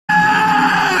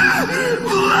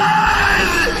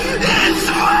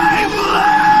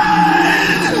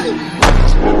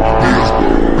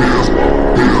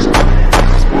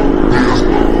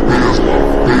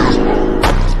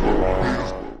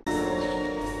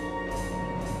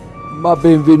Ma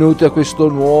benvenuti a questo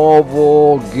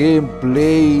nuovo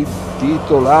gameplay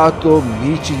titolato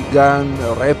Michigan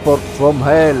Report from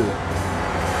Hell.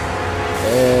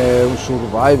 È un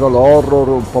survival horror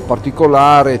un po'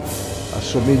 particolare,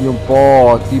 assomiglia un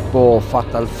po' a tipo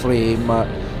Fatal Frame,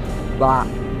 ma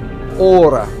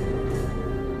ora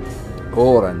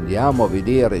andiamo a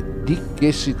vedere di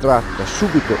che si tratta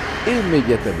subito,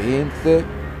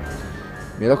 immediatamente.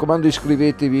 Mi raccomando,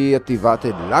 iscrivetevi,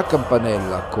 attivate la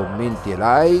campanella, commenti e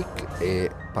like e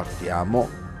partiamo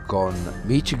con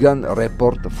Michigan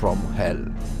Report from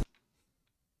Hell.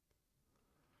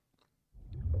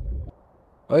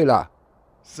 Oi là.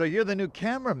 So you're the new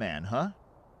cameraman, huh?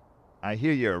 I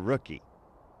hear you're a rookie.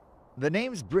 The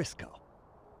name's Briscoe.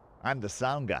 I'm the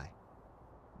sound guy.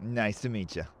 Nice to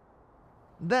meet you.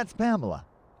 That's Pamela.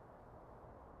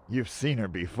 You've seen her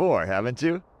before, haven't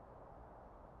you?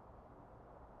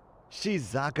 She's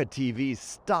Zaka TV's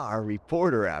star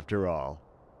reporter, after all.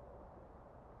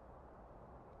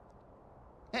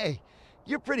 Hey,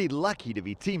 you're pretty lucky to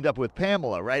be teamed up with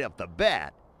Pamela right off the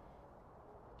bat.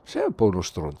 Sei un po' uno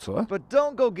stronzo, eh? But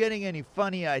don't go getting any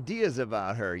funny ideas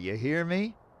about her, you hear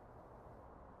me?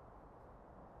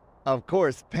 Of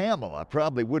course, Pamela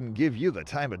probably wouldn't give you the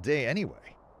time of day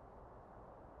anyway.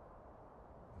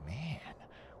 Man,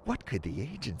 what could the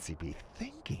agency be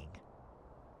thinking?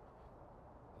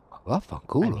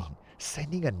 Vaffanculo. I mean,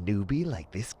 sending a newbie like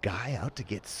this guy out to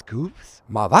get scoops?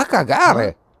 Ma va a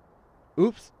cagare!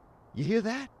 Oops, you hear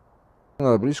that?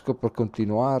 Allora, Briscoe, per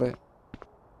continuare.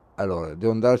 Allora,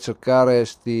 devo andare a cercare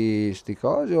sti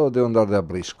cosi o devo andare da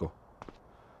Briscoe?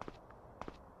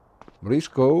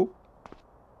 Briscoe?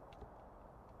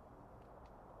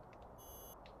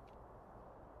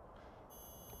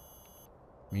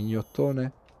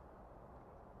 Mignottone?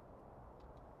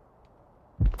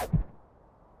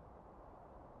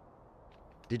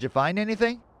 Did you find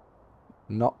anything?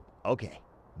 No. Okay,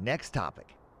 next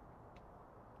topic.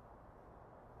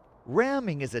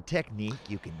 Ramming is a technique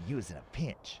you can use in a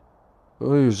pinch.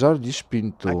 Puoi usare gli A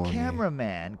spintoni.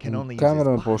 cameraman can only Un use his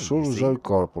camera body, può solo you see? usare il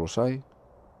corpo, lo sai?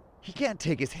 He can't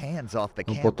take his hands off the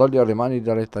Non può camera. togliere le mani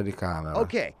dalle telecamere.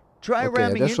 Okay, try Ok,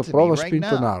 ramming adesso into prova me a right now.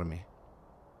 spintonarmi.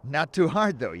 Not too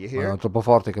hard though, you Ma hear? non troppo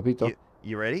forte, capito?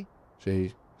 You ready?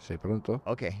 Sì, sei pronto?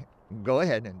 Okay, go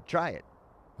ahead and try it.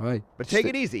 Vai. But take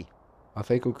it easy. Ma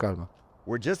fai con calma.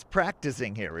 We're just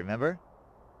practicing here, remember?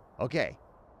 Okay,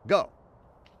 go.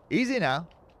 Easy now.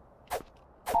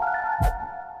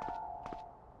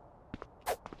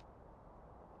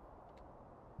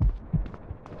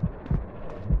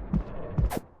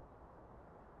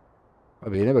 Va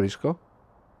bene, Briscoe?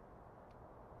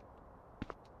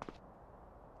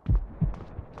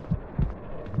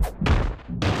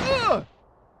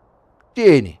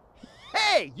 Tieni.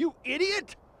 Hey, you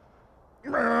idiot!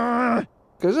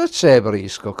 Cosa c'è,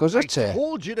 Briscoe? Cosa I c'è?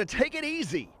 told you to take it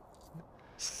easy.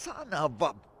 Son of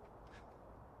a...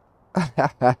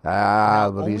 Ah,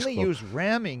 Now, only Briscoe. use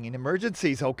ramming in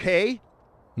emergencies, okay?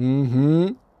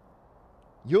 Mhm.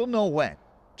 You'll know when.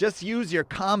 Just use your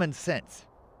common sense.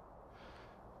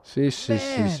 Sì, sì,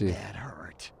 sì, Man, sì. that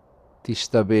hurt. Ti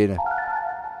sta bene.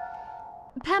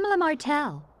 Pamela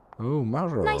Martell. Oh,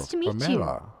 Maro. Nice to meet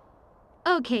Pamela.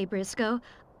 Okay, Briscoe.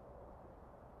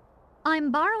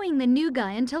 I'm borrowing the new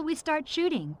guy until we start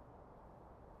shooting.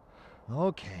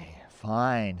 Okay,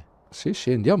 fine. Sì,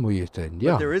 sì, andiamo io e te, But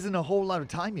andiamo. there isn't a whole lot of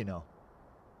time, you know.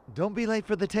 Don't be late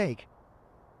for the take.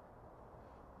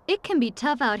 It can be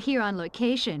tough out here on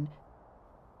location.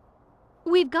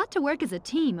 We've got to work as a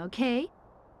team, okay?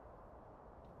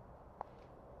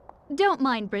 Don't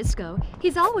mind Briscoe.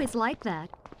 He's always like that.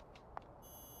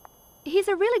 He's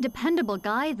a really dependable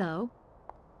guy, though.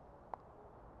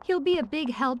 He'll be a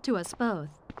big help to us both.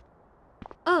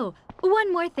 Oh,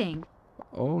 one more thing.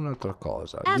 Oh, un'altra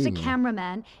cosa. As a Dimmi.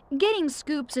 cameraman, getting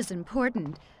scoops is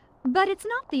important, but it's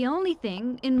not the only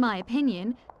thing, in my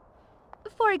opinion.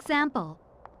 For example,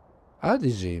 Ad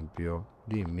esempio,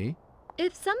 dimmi.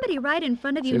 if somebody right in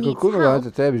front of you Se needs qualcuno davanti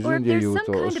a help, te ha or bisogno if di there's some aiuto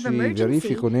o kind of si emergency,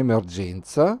 verifica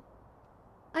un'emergenza,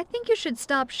 I think you should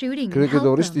stop shooting and credo che help them.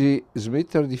 dovresti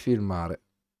smettere di filmare.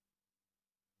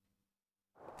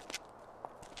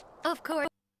 Of course.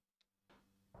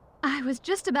 I was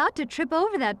just about to trip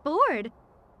over that board.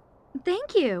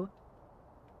 Thank you.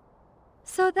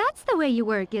 So that's the way you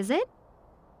work, is it?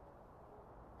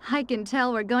 I can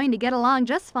tell we're going to get along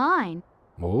just fine.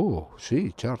 Oh,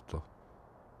 sì, certo.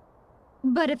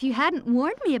 But if you hadn't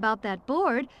warned me about that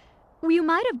board, you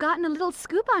might have gotten a little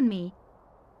scoop on me.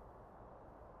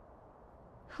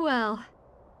 Well,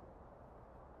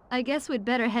 I guess we'd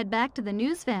better head back to the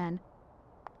news van.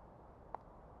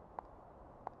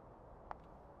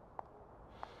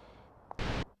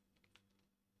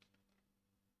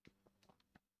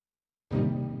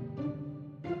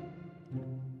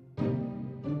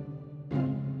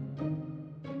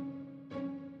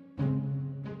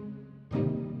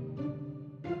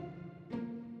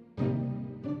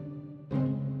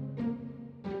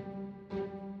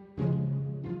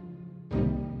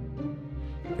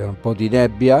 C'è un po' di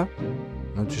nebbia.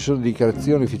 Non ci sono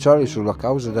dichiarazioni ufficiali sulla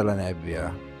causa della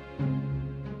nebbia.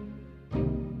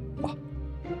 Bah.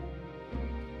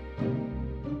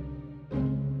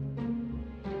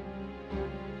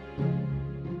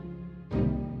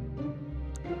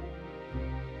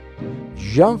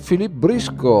 Jean-Philippe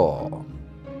Briscoe.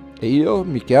 E io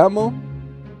mi chiamo?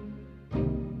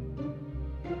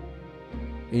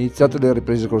 Iniziate le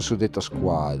riprese con la suddetta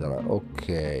squadra.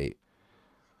 Ok.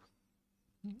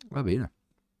 Va bene.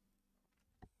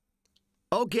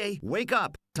 Okay, wake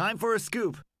up. Time for a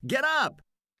scoop. Get up!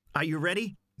 Are you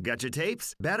ready? Got your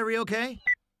tapes? Battery okay?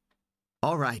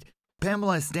 All right.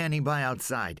 Pamela is standing by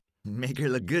outside. Make her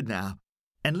look good now.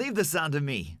 And leave the sound to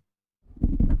me.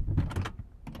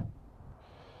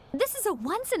 This is a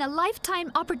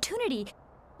once-in-a-lifetime opportunity.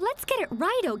 Let's get it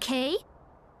right, okay?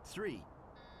 3,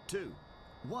 2,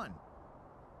 1.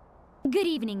 Good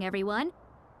evening, everyone.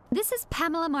 This is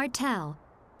Pamela Martell.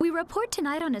 We report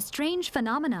tonight on a strange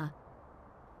phenomena.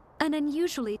 An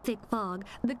unusually thick fog,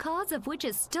 the cause of which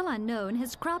is still unknown,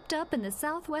 has cropped up in the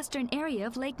southwestern area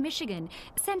of Lake Michigan,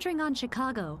 centering on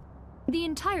Chicago. The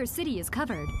entire city is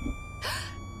covered.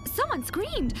 Someone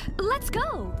screamed! Let's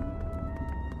go!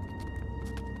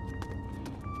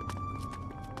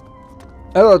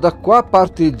 Allora, da qua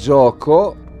parte il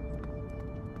gioco.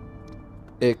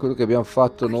 E quello che abbiamo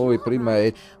fatto noi prima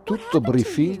è tutto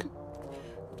briefing.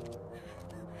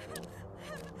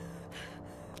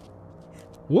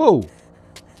 Wow!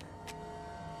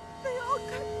 They all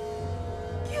got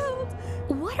killed.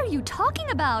 What are you talking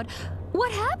about?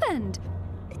 What happened?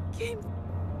 It came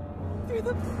through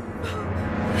the...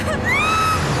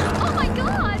 Oh my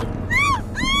God! Help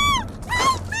me!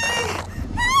 Help me,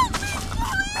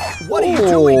 please! What are you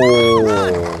doing?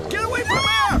 Run! Get away from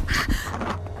there!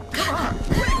 Come on,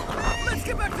 quick! Let's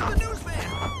get back to the newsman!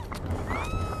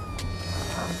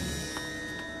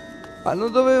 Ma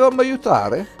non dovevamo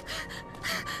aiutare?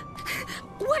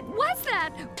 What was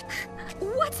that?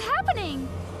 What's happening?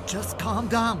 Just calm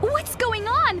down. What's going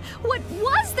on? What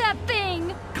was that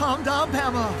thing? Calm down,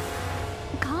 Pamela.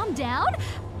 Calm down?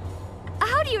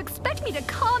 How do you expect me to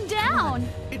calm down?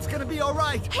 It's gonna be all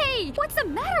right. Hey, what's the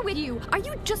matter with you? Are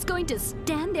you just going to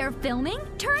stand there filming?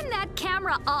 Turn that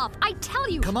camera off. I tell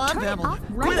you, Come on, turn Pamela. it off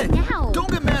Quit right it. now. Don't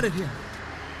get mad at him.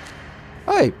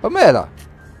 Ehi, Pamela!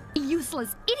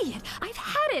 Useless idiot. I've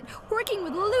had it working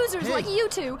with losers Hey, like you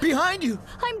two. Behind you.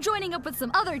 I'm joining up with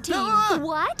some other team. Ah!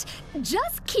 What?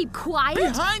 Just keep quiet?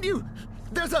 Behind you.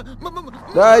 There's a...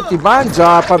 Dai, ti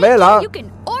mangia, Pamela! You can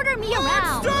order me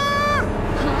around. Monster!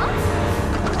 Huh?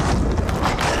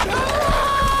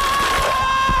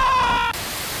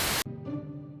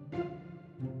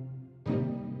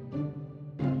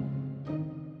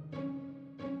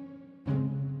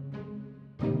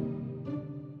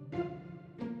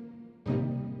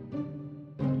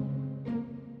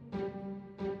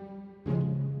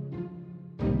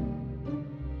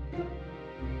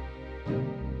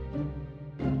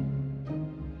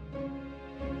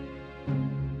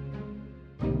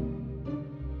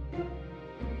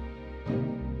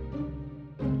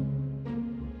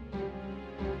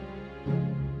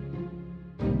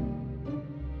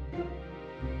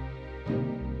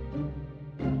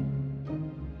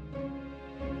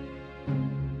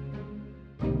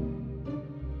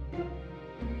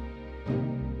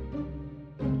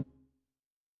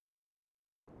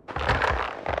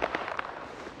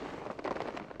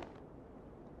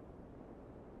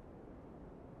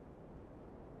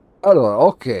 Allora,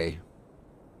 ok.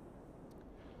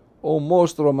 Un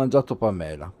mostro ha mangiato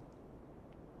Pamela.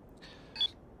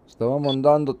 Stavamo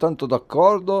andando tanto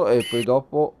d'accordo e poi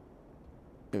dopo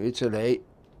invece lei...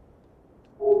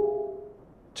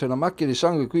 C'è una macchia di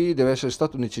sangue qui, deve essere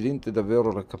stato un incidente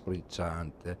davvero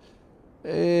raccapricciante.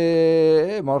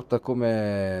 E è morta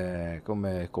come...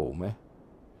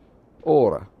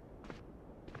 Ora.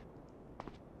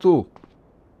 Tu,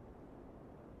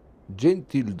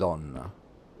 gentildonna.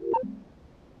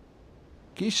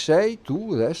 Chi sei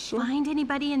tu adesso? Find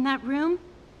anybody in that room?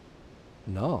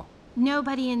 No.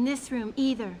 Nobody in this room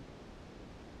either.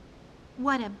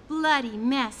 What a bloody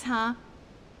mess, huh?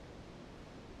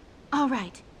 All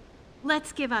right,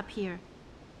 let's give up here.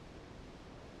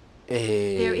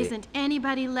 There isn't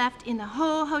anybody left in the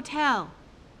whole hotel.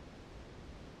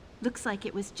 Looks like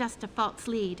it was just a false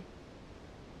lead.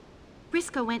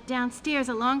 Briscoe went downstairs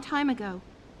a long time ago.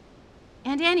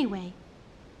 And anyway,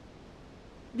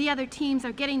 the other teams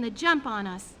are getting the jump on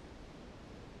us.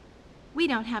 We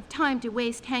don't have time to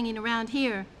waste hanging around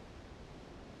here.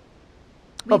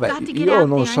 We've Vabbè, got to get io out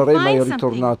non there sarei and mai find something.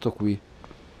 ritornato qui.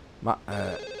 Ma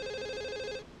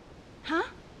Huh?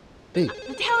 ehi,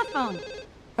 The telephone.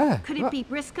 Could it be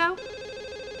Briscoe?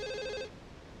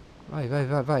 Vai.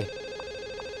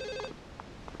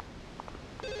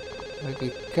 Ma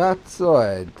che cazzo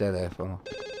è il telefono?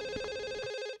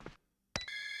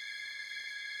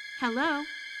 Hello?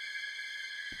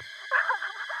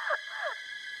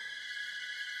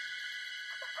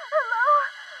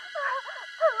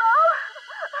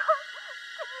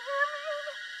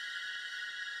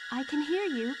 I can hear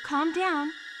you. Calm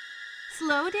down.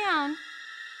 Slow down.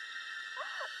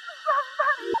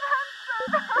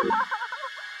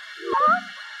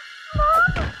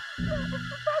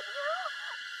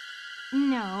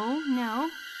 No.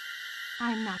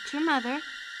 I'm not your mother.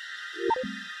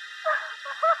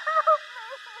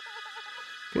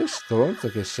 Che stronzo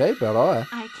che sei però, eh.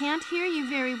 I can't hear you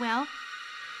very well.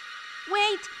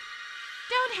 Wait!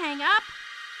 Don't hang up!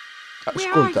 Where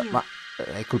Ascolta, are you? ma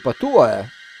è colpa tua, eh.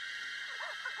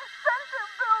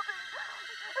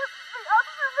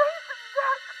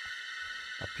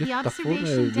 La The piattaforma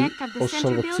observation di deck of the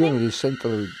center osservazione building? di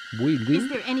Central Is Building.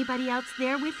 there anybody else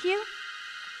there with you?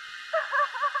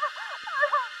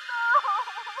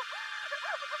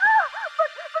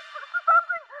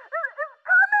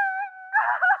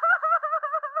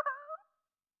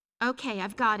 Okay,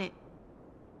 I've got it.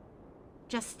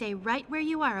 Just stay right where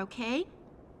you are, okay?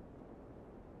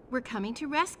 We're coming to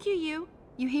rescue you.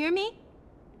 You hear me?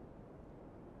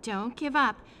 Don't give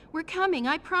up. We're coming,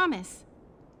 I promise.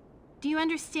 Do you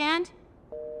understand?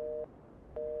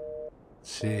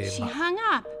 Sì, She ma hung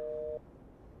up.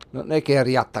 non è che è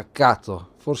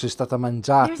riattaccato, forse è stata There's a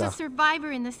mangiata.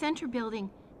 survivor in the center building.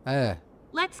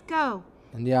 Let's go.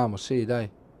 Andiamo, sì, dai.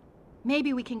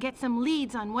 Maybe we can get some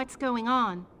leads on what's going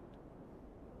on.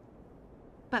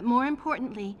 But more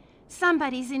importantly,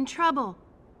 somebody's in trouble.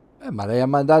 Ma lei ha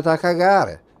mandato a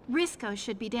cagare. Briscoe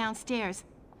should be downstairs.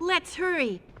 Let's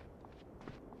hurry.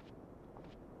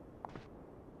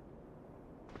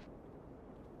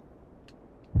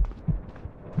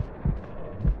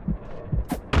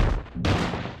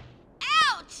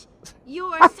 Ouch!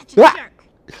 You're such a jerk.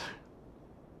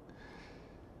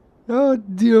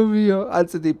 Oddio mio,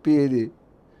 alzati i piedi.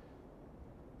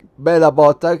 Bella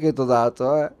botta che t'ho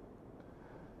dato, eh.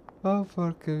 Oh,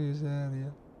 porca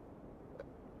miseria.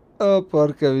 Oh,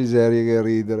 porca miseria, che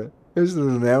ridere. Questo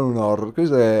non è un horror,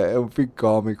 questo è un film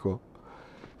comico.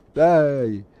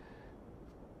 Dai.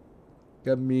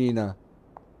 Cammina.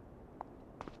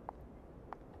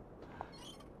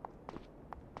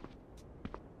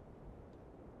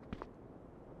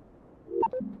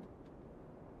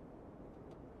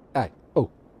 Dai. Oh,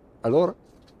 allora?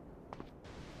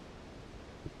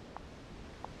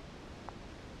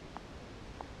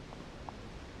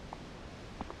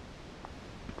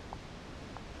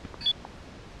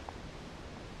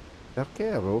 Perché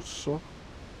è rosso?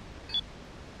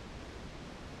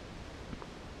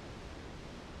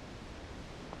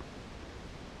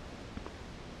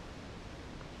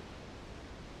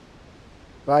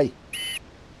 Vai.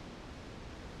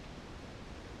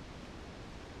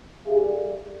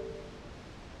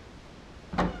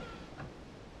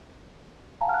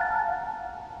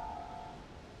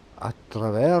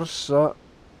 Attraversa.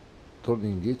 Torni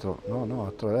indietro. No,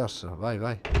 attraversa. Vai.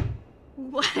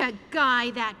 What a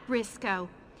guy, that Briscoe.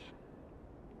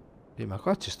 Ma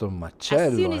qua ci sta un As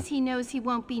macello, soon eh. as he knows he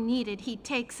won't be needed, he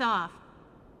takes off.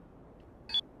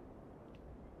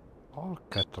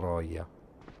 Porca troia.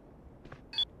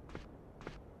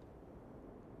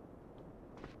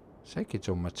 Sai che c'è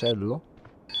un macello?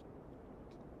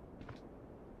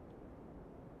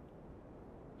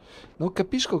 Non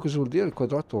capisco cosa vuol dire il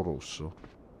quadrato rosso.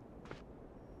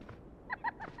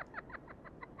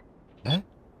 Eh?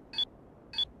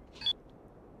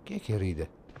 Chi è che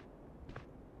ride?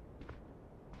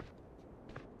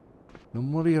 Non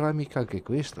morirà mica anche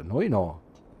questo? Noi no.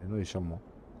 E noi siamo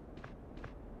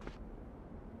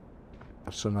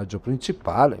personaggio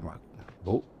principale, ma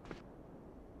boh.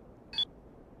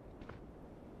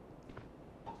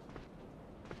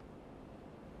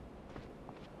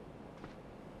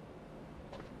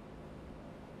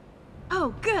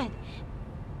 Oh, good.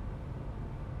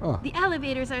 Ah, The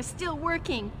elevators are still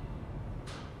working.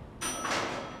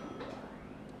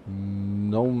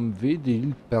 non vedi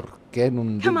il perché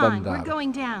non Come debba on, we're andare.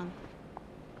 going down.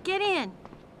 Get in.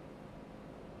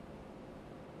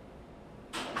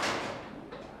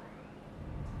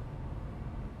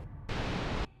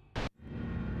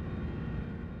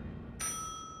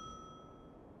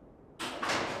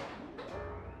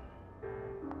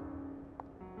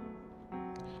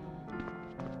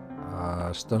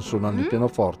 Ah, stanno suonando il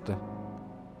pianoforte.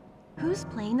 Who's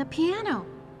playing the piano?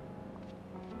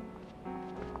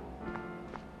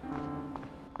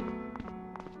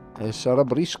 E sarà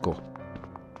Briscoe.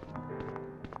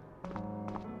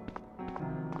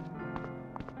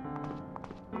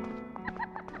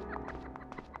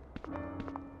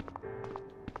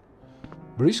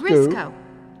 Briscoe,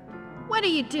 what are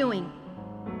you doing?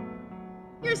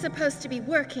 You're supposed to be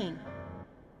working.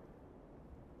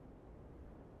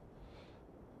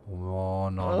 No,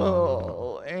 no, no, no.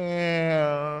 Oh,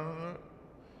 Anne.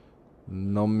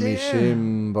 Non mi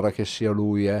sembra che sia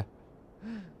lui,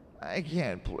 I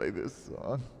can't play this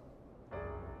song.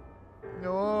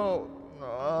 No,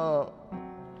 no.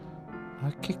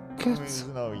 Ma che There's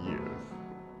cazzo? no use.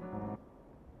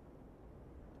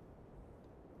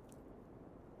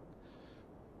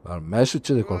 A me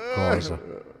succede qualcosa.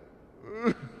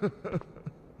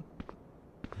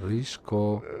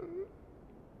 Briscoe.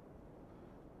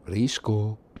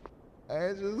 Briscoe.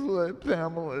 I just let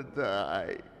Pamela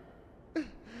die.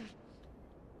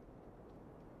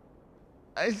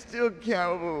 I still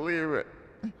can't believe it.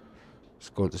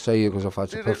 Ascolta, sai io cosa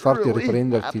faccio? Did Per it farti really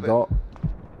riprenderti happen? do...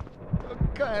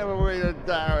 What kind of a way to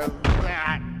die was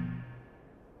that?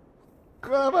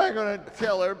 What am I gonna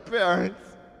tell her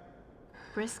parents?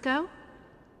 Briscoe?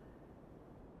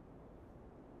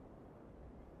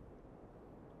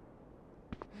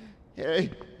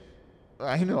 Hey,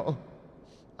 I know.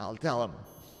 I'll tell him.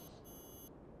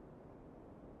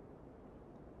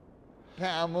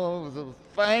 Pamela was a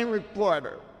fine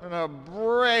reporter and a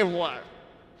brave one.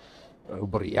 È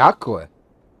ubriaco, eh?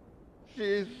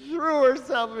 She threw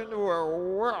herself into her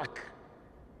work.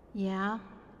 Yeah.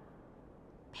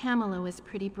 Pamela was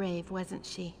pretty brave, wasn't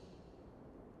she?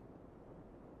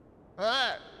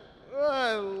 I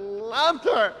loved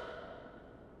her.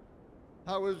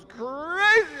 I was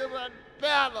crazy about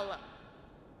Pamela.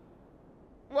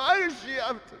 Why does she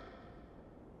have to?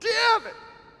 Damn it!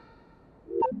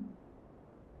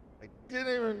 I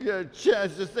didn't even get a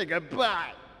chance to say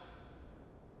goodbye.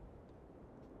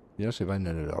 Vediamo se vai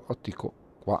nell'erotico.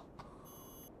 Qua.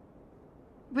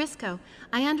 Briscoe,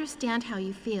 I understand how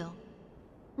you feel.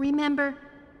 Remember,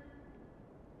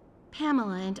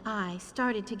 Pamela and I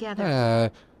started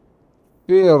together.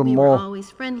 We were Fermo. always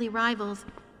friendly rivals.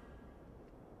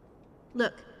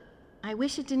 Look, I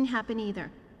wish it didn't happen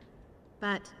either.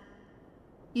 But,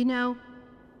 you know,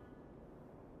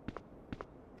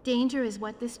 danger is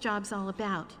what this job's all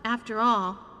about. After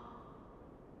all,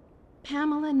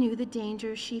 Pamela knew the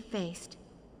danger she faced.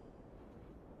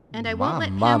 And I won't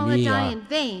let Mamma Pamela mia. die in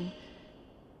vain.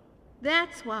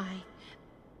 That's why.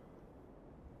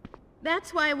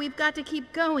 That's why we've got to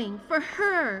keep going, for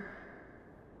her.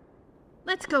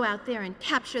 Let's go out there and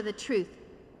capture the truth.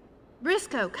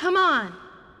 Briscoe, come on.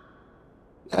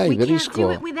 We can't do Briscoe.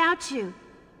 it without you.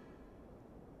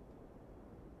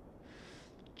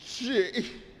 Gee.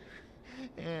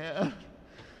 Yeah.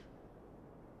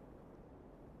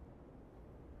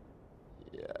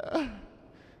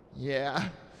 Yeah,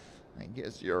 I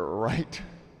guess you're right.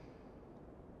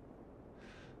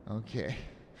 Okay.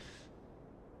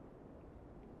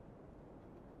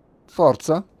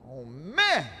 Forza. Oh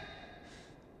man!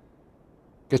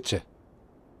 Che c'è?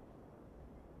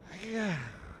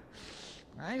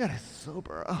 I gotta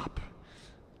sober up.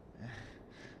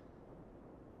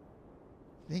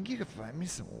 Think you could find me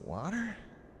some water?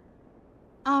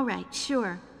 All right,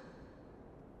 sure.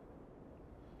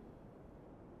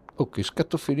 Oh, che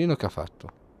scattoffilino che ha fatto.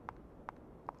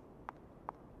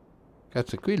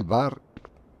 Cazzo, è qui il bar.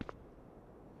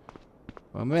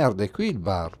 Ma merda, è qui il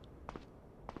bar.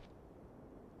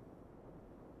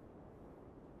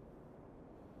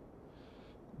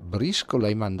 Briscoe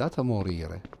l'hai mandato a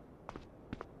morire.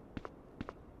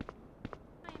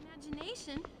 My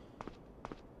imagination.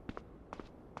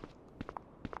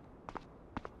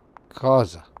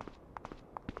 Cosa?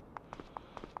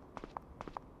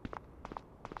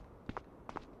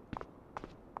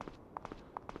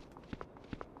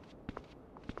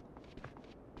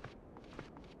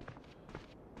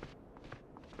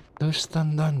 Dove sta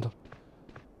andando?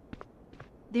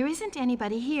 There isn't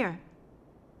anybody here.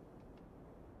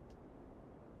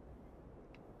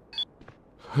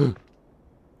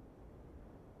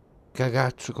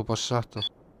 Cagaccio che ho passato.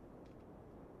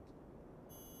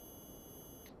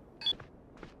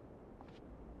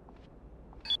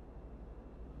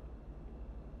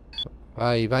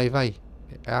 Vai, vai, vai.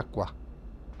 È acqua.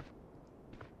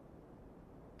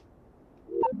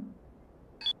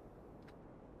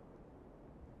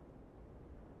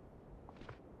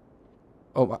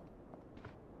 Oh, ma...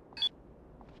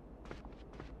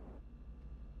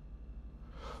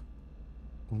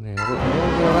 un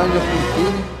raglio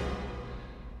puntini.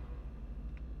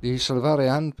 Devi salvare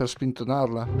Anne per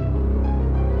spintonarla.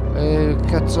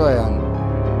 Cazzo è Anne?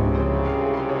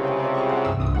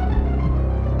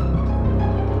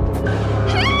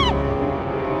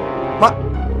 Ma...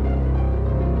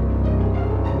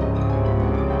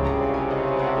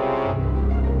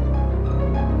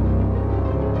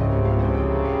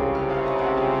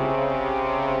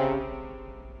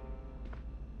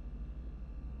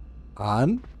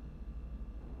 Ann?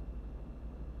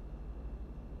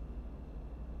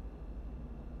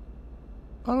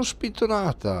 Hanno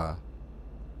spintonata.